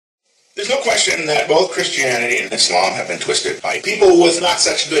There's no question that both Christianity and Islam have been twisted by people with not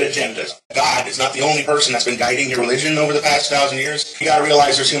such good agendas. God is not the only person that's been guiding your religion over the past 1,000 years. You gotta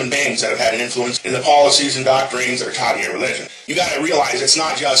realize there's human beings that have had an influence in the policies and doctrines that are taught in your religion. You gotta realize it's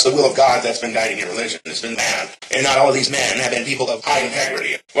not just the will of God that's been guiding your religion. It's been man. And not all of these men have been people of high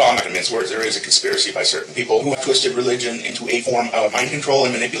integrity. Well, I'm not going to mince words. There is a conspiracy by certain people who have twisted religion into a form of mind control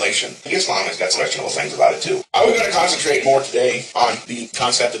and manipulation. Islam has got some questionable things about it too. I was going to concentrate more today on the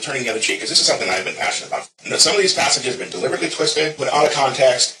concept of turning the other cheek, because this is something I've been passionate about. Some of these passages have been deliberately twisted, put out of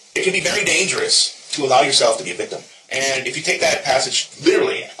context. It can be very dangerous to allow yourself to be a victim. And if you take that passage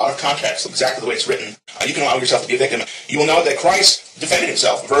literally out of context, exactly the way it's written, you can allow yourself to be a victim. You will know that Christ defended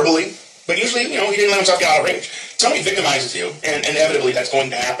himself verbally, but usually, he didn't let himself get out of rage. Somebody victimizes you, and inevitably that's going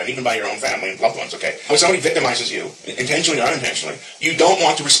to happen, even by your own family and loved ones, okay? When somebody victimizes you, intentionally or unintentionally, you don't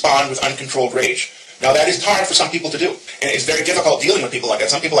want to respond with uncontrolled rage. Now, that is hard for some people to do, and it's very difficult dealing with people like that.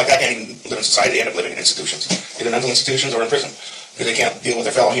 Some people like that can't even live in society. They end up living in institutions, either mental institutions or in prison, because they can't deal with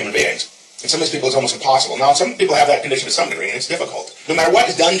their fellow human beings. And some of these people, it's almost impossible. Now, some people have that condition to some degree, and it's difficult. No matter what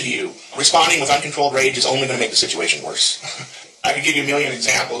is done to you, responding with uncontrolled rage is only going to make the situation worse. I could give you a million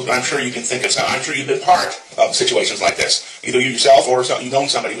examples, but I'm sure you can think of some. I'm sure you've been part of situations like this. Either you yourself or you've known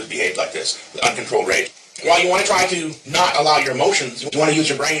somebody who's behaved like this, with uncontrolled rage. While you want to try to not allow your emotions, you want to use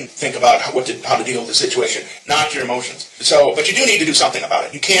your brain to think about how to deal with the situation, not your emotions. But you do need to do something about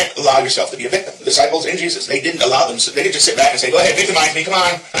it. You can't allow yourself to be a victim. The disciples in Jesus, they didn't allow them, they didn't just sit back and say, go ahead, victimize me, come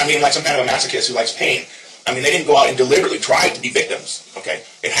on. I mean, like some kind of a masochist who likes pain. I mean, they didn't go out and deliberately try to be victims, okay?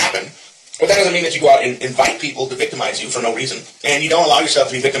 It happened. But that doesn't mean that you go out and invite people to victimize you for no reason. And you don't allow yourself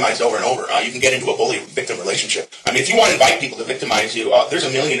to be victimized over and over. You can get into a bully-victim relationship. I mean, if you want to invite people to victimize you, there's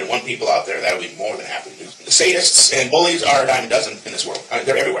 1,000,001 people out there that would be more than happy to do. The sadists and bullies are a dime a dozen in this world.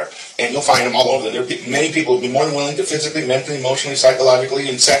 They're everywhere. And you'll find them all over. There are many people who would be more than willing to physically, mentally, emotionally, psychologically,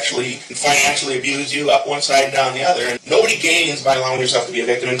 and sexually and financially abuse you up one side and down the other. And nobody gains by allowing yourself to be a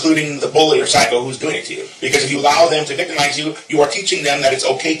victim, including the bully or psycho who's doing it to you. Because if you allow them to victimize you, you are teaching them that it's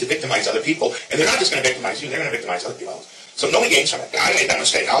okay to victimize other people. And they're not just going to victimize you, they're going to victimize other people. So nobody gains from it. I made that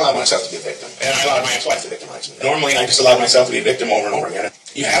mistake. I allowed myself to be a victim. And I allowed my ex-wife to victimize me. Normally, I just allowed myself to be a victim over and over again.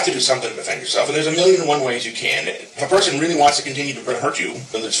 You have to do something to defend yourself, and there's 1,000,001 ways you can. If a person really wants to continue to hurt you,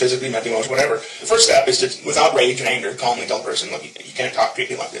 whether it's physically, mentally, emotionally, whatever, the first step is to, without rage and anger, calmly tell the person, look, you can't talk to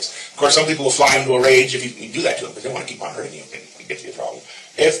me like this. Of course, some people will fly into a rage if you do that to them, because they want to keep on hurting you and get to your problem.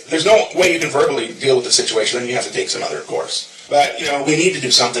 If there's no way you can verbally deal with the situation, then you have to take some other course. But, we need to do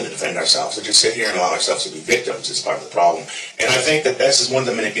something to defend ourselves. To just sit here and allow ourselves to be victims is part of the problem. And I think that this is one of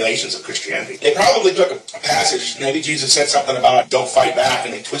the manipulations of Christianity. They probably took a passage, maybe Jesus said something about don't fight back,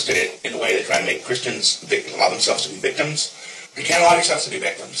 and they twisted it in a way they try to make Christians allow themselves to be victims. You can't allow yourselves to be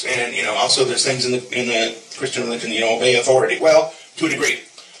victims. And, also there's things in the Christian religion, obey authority. Well, to a degree.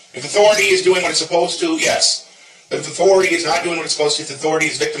 If authority is doing what it's supposed to, yes. But if authority is not doing what it's supposed to, if authority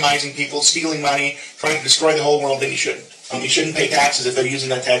is victimizing people, stealing money, trying to destroy the whole world, then you shouldn't. You shouldn't pay taxes if they're using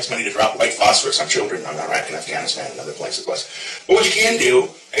that tax money to drop white phosphorus on children in Iraq and Afghanistan and other places. But what you can do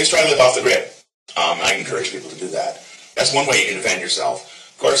is try to live off the grid. I encourage people to do that. That's one way you can defend yourself.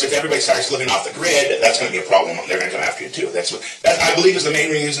 Of course, if everybody starts living off the grid, that's going to be a problem. They're going to come after you too. That I believe is the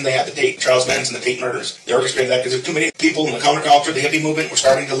main reason they had the Charles Manson and the Tate murders. They orchestrated that because there's too many people in the counterculture, the hippie movement, were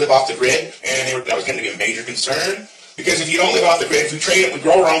starting to live off the grid, and that was going to be a major concern. Because if you don't live off the grid, if we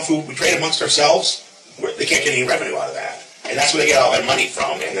grow our own food, we trade amongst ourselves, they can't get any revenue out of that. And that's where they get all their money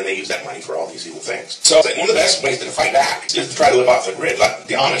from, and then they use that money for all these evil things. So one of the best ways to fight back is to try to live off the grid. Like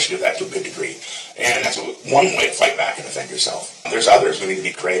the Amish do that to a good degree. And that's one way to fight back and defend yourself. There's others. We need to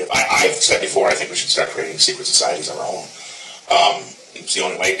be creative. I've said before, I think we should start creating secret societies of our own. It's the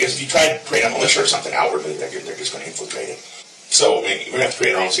only way. Because if you try to create a militia or something outwardly, they're just going to infiltrate it. So we're going to have to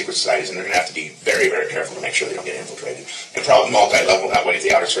create our own secret societies, and they're going to have to be very, very careful to make sure they don't get infiltrated. And probably multi-level, that way if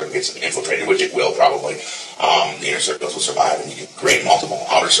the outer circle gets infiltrated, which it will probably, the inner circles will survive, and you can create multiple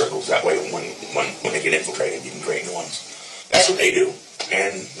outer circles. That way when they get infiltrated, you can create new ones. That's what they do,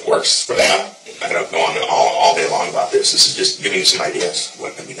 and it works for them. I'm not going to go on all day long about this. This is just giving you some ideas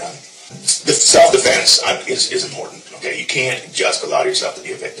what can be done. The self-defense is important. Okay, you can't just allow yourself to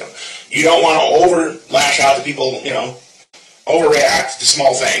be a victim. You don't want to lash out to people, overreact to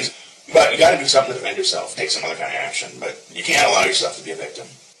small things, but you got to do something to defend yourself, take some other kind of action, but you can't allow yourself to be a victim.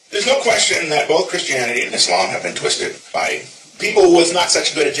 There's no question that both Christianity and Islam have been twisted by people with not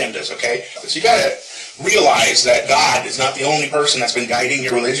such good agendas, okay? So you got to realize that God is not the only person that's been guiding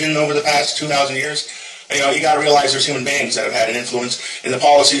your religion over the past 2,000 years. You got to realize there's human beings that have had an influence in the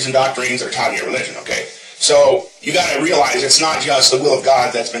policies and doctrines that are taught in your religion, okay? So you got to realize it's not just the will of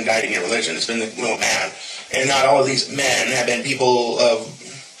God that's been guiding your religion, it's been the will of man. And not all of these men have been people of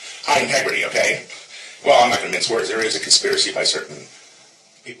high integrity, okay? Well, I'm not going to mince words. There is a conspiracy by certain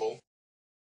people